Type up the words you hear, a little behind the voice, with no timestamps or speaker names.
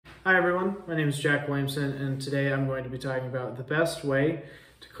Hi everyone, my name is Jack Williamson, and today I'm going to be talking about the best way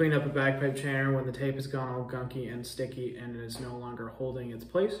to clean up a bagpipe chanter when the tape has gone all gunky and sticky and it is no longer holding its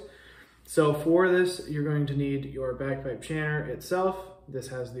place. So for this, you're going to need your bagpipe chanter itself. This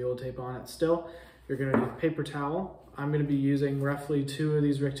has the old tape on it still. You're going to need paper towel. I'm going to be using roughly 2 of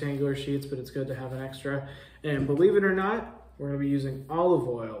these rectangular sheets, but it's good to have an extra. And believe it or not, we're going to be using olive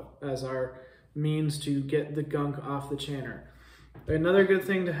oil as our means to get the gunk off the chanter. Another good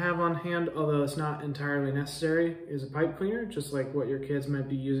thing to have on hand, although it's not entirely necessary, is a pipe cleaner, just like what your kids might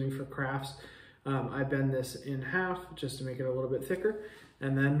be using for crafts. I bend this in half just to make it a little bit thicker,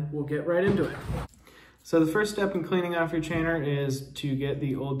 and then we'll get right into it. So the first step in cleaning off your chanter is to get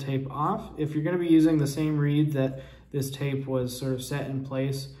the old tape off. If you're going to be using the same reed that this tape was sort of set in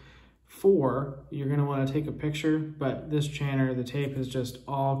place for, you're going to want to take a picture, but this chanter, the tape is just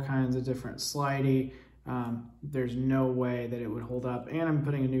all kinds of different slidey. There's no way that it would hold up, and I'm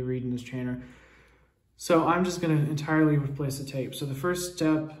putting a new reed in this chanter. So I'm just going to entirely replace the tape. So the first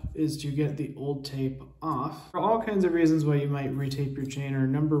step is to get the old tape off. For all kinds of reasons why you might retape your chanter.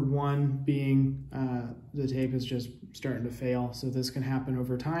 Number one being the tape is just starting to fail. So this can happen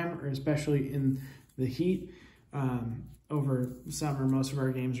over time, or especially in the heat. Over summer, most of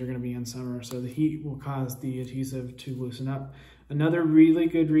our games are going to be in summer, so the heat will cause the adhesive to loosen up. Another really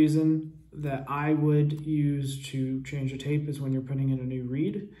good reason that I would use to change the tape is when you're putting in a new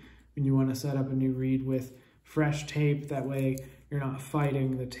reed. When you want to set up a new reed with fresh tape, that way you're not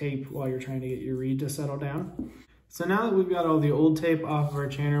fighting the tape while you're trying to get your reed to settle down. So now that we've got all the old tape off of our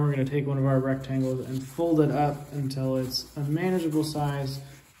chanter, we're going to take one of our rectangles and fold it up until it's a manageable size,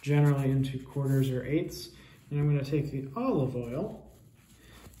 generally into quarters or eighths. And I'm going to take the olive oil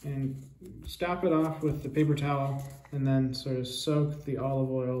and stop it off with the paper towel and then sort of soak the olive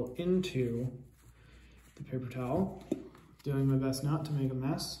oil into the paper towel, doing my best not to make a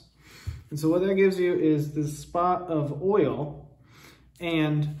mess. And so what that gives you is this spot of oil,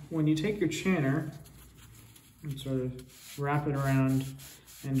 and when you take your chanter and sort of wrap it around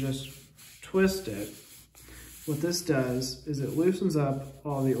and just twist it, what this does is it loosens up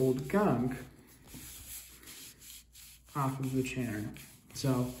all the old gunk off of the chanter.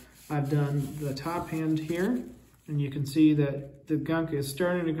 So I've done the top hand here, and you can see that the gunk is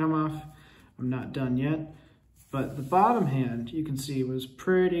starting to come off. I'm not done yet, but the bottom hand you can see was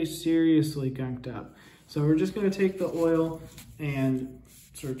pretty seriously gunked up. So we're just going to take the oil and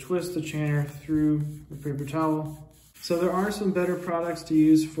sort of twist the chanter through the paper towel. So there are some better products to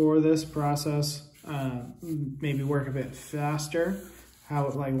use for this process, maybe work a bit faster,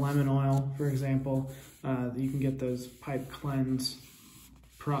 like lemon oil, for example. You can get those pipe cleanse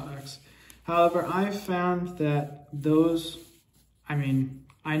products. However, I've found that those,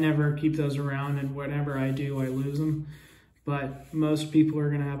 I never keep those around, and whatever I do, I lose them. But most people are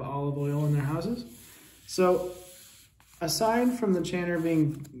going to have olive oil in their houses. So aside from the chanter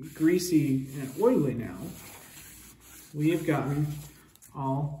being greasy and oily now, we have gotten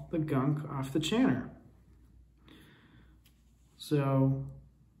all the gunk off the chanter. So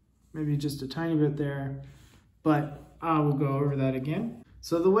maybe just a tiny bit there, but I will go over that again.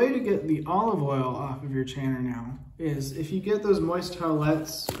 So the way to get the olive oil off of your chanter now is if you get those moist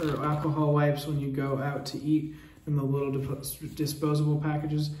towelettes or alcohol wipes when you go out to eat in the little disposable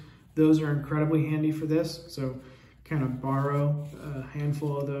packages, those are incredibly handy for this. So kind of borrow a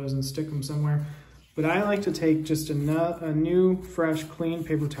handful of those and stick them somewhere. But I like to take just a new, fresh, clean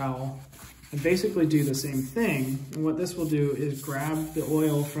paper towel and basically do the same thing. And what this will do is grab the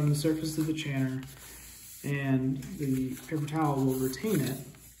oil from the surface of the chanter, and the paper towel will retain it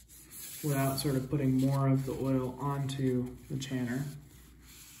without sort of putting more of the oil onto the chanter.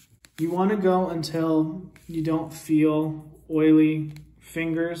 You want to go until you don't feel oily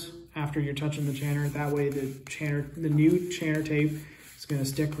fingers after you're touching the chanter. That way the new chanter tape is going to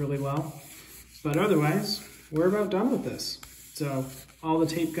stick really well. But otherwise, we're about done with this. So all the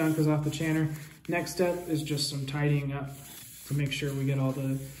tape gunk is off the chanter. Next step is just some tidying up to make sure we get all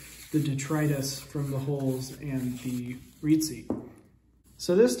the detritus from the holes and the reed seat.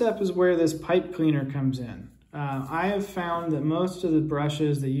 So this step is where this pipe cleaner comes in. I have found that most of the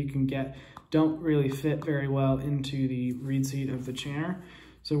brushes that you can get don't really fit very well into the reed seat of the chanter.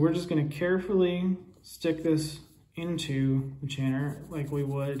 So we're just going to carefully stick this into the chanter like we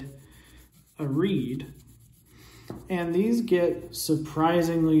would a reed. And these get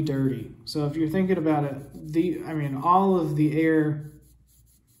surprisingly dirty. So if you're thinking about it, all of the air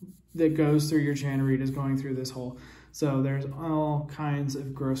that goes through your chanter reed is going through this hole. So there's all kinds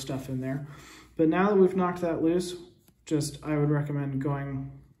of gross stuff in there. But now that we've knocked that loose, I would recommend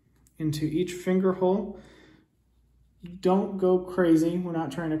going into each finger hole Don't go crazy. We're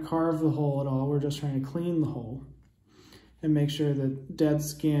not trying to carve the hole at all. We're just trying to clean the hole and make sure that dead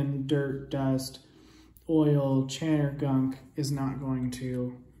skin, dirt, dust, oil, chanter gunk is not going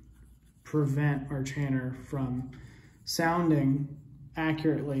to prevent our chanter from sounding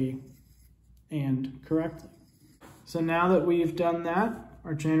accurately and correctly. So now that we've done that,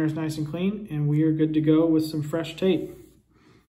 our chanter is nice and clean and we are good to go with some fresh tape.